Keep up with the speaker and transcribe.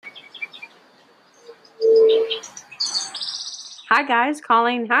Hi guys,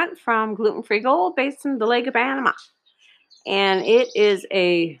 Colleen Hunt from Gluten Free Gold based in the Lake of Panama. And it is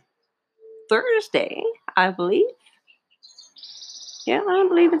a Thursday, I believe. Yeah, I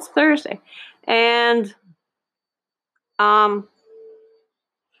believe it's Thursday. And we're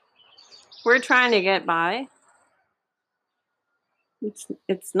trying to get by.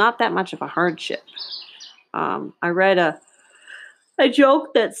 It's not that much of a hardship. I read a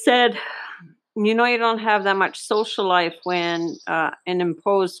joke that said, you don't have that much social life when an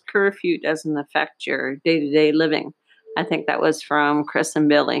imposed curfew doesn't affect your day-to-day living. I think that was from Chris and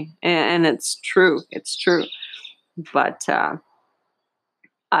Billy. And it's true. It's true. But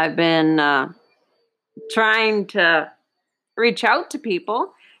I've been trying to reach out to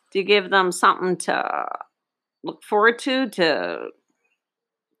people to give them something to look forward to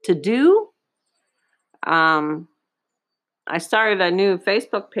do. I started a new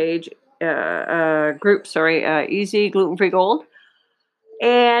Facebook page, group, Easy Gluten Free Gold.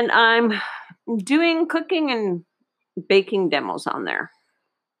 And I'm doing cooking and baking demos on there.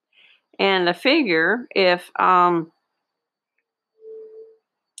 And I figure if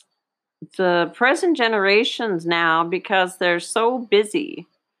the present generations now, because they're so busy,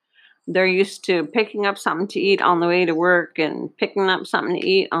 they're used to picking up something to eat on the way to work and picking up something to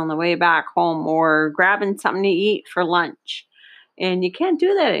eat on the way back home or grabbing something to eat for lunch. And you can't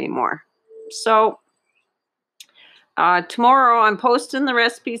do that anymore. So tomorrow, I'm posting the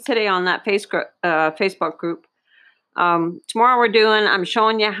recipes today on that Facebook group. Tomorrow I'm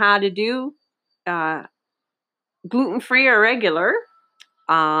showing you how to do gluten-free or regular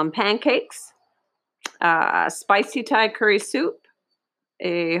pancakes, spicy Thai curry soup,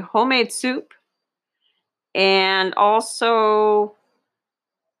 a homemade soup, and also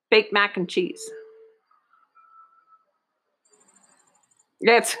baked mac and cheese.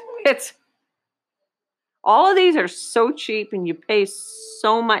 It's all of these are so cheap and you pay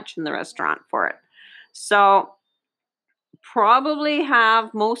so much in the restaurant for it. So probably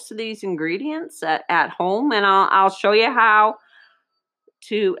have most of these ingredients at home, and I'll show you how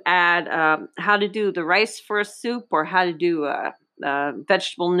to add how to do the rice for a soup, or how to do a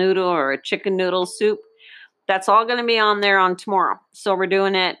vegetable noodle or a chicken noodle soup. That's all going to be on there on tomorrow. So we're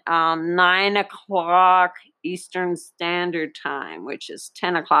doing it 9 o'clock Eastern Standard Time, which is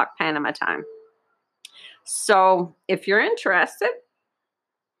 10 o'clock Panama time. So if you're interested,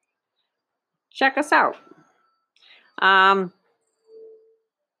 check us out. And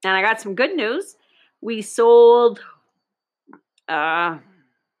I got some good news. We sold 3 of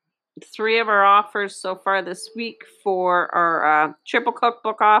our offers so far this week for our triple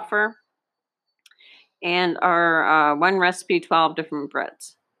cookbook offer and our 1 recipe, 12 different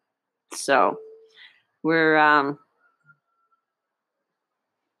breads. So we're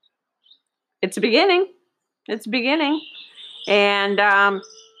it's a beginning. It's a beginning. And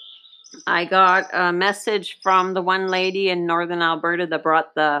I got a message from the one lady in Northern Alberta that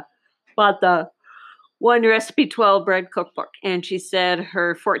bought the 1 recipe 12 bread cookbook, and she said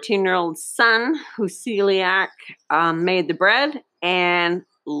her 14-year-old son, who's celiac, made the bread and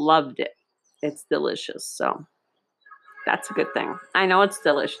loved it. It's delicious. So that's a good thing. I know it's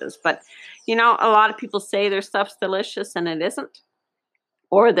delicious, but a lot of people say their stuff's delicious and it isn't,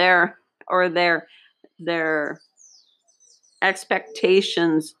 or their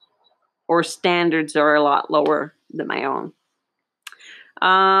expectations or standards are a lot lower than my own.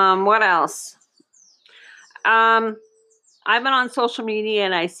 What else? I've been on social media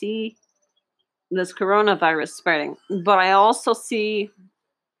and I see this coronavirus spreading, but I also see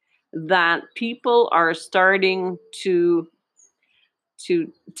that people are starting to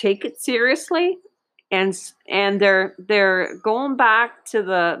take it seriously, and they're going back to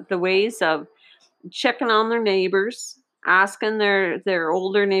the ways of checking on their neighbors, asking their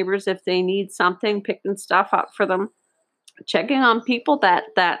older neighbors if they need something, picking stuff up for them, checking on people that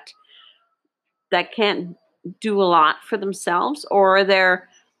can't do a lot for themselves, or they're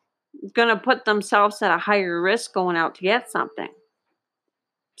going to put themselves at a higher risk going out to get something.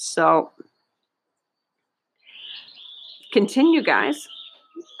 So continue, guys.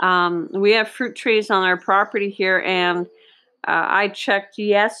 We have fruit trees on our property here, and I checked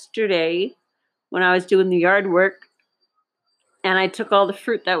yesterday when I was doing the yard work, and I took all the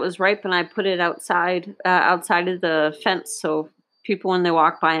fruit that was ripe and I put it outside of the fence, so people, when they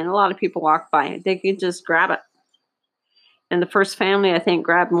walk by, and a lot of people walk by, they can just grab it. And the first family, I think,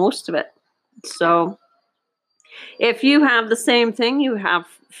 grabbed most of it. So if you have the same thing, you have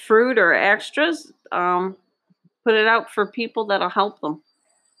fruit or extras, put it out for people that'll help them.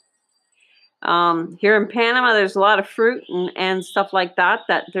 Here in Panama, there's a lot of fruit and stuff like that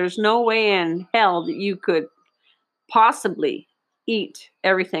there's no way in hell that you could possibly eat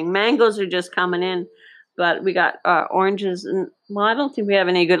everything. Mangoes are just coming in, but we got oranges, and well, I don't think we have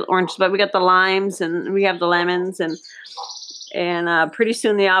any good oranges, but we got the limes and we have the lemons, and pretty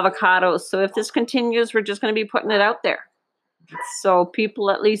soon the avocados. So if this continues, we're just going to be putting it out there, so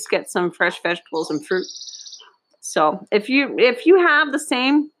people at least get some fresh vegetables and fruit. So if you have the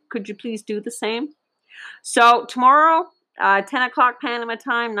same, could you please do the same? So tomorrow, 10 o'clock Panama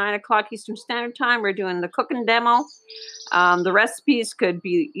time, 9 o'clock Eastern Standard Time, we're doing the cooking demo. The recipes could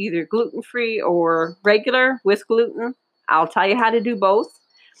be either gluten-free or regular with gluten. I'll tell you how to do both.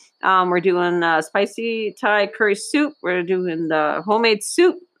 We're doing spicy Thai curry soup. We're doing the homemade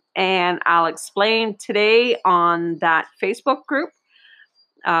soup. And I'll explain today on that Facebook group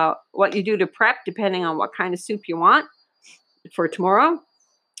what you do to prep depending on what kind of soup you want for tomorrow.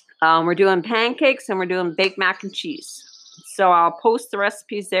 We're doing pancakes and we're doing baked mac and cheese. So I'll post the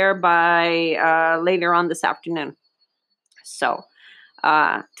recipes there by later on this afternoon. So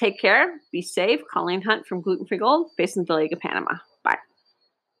take care, be safe. Colleen Hunt from Gluten Free Gold, based in Dolega, Panama. Bye.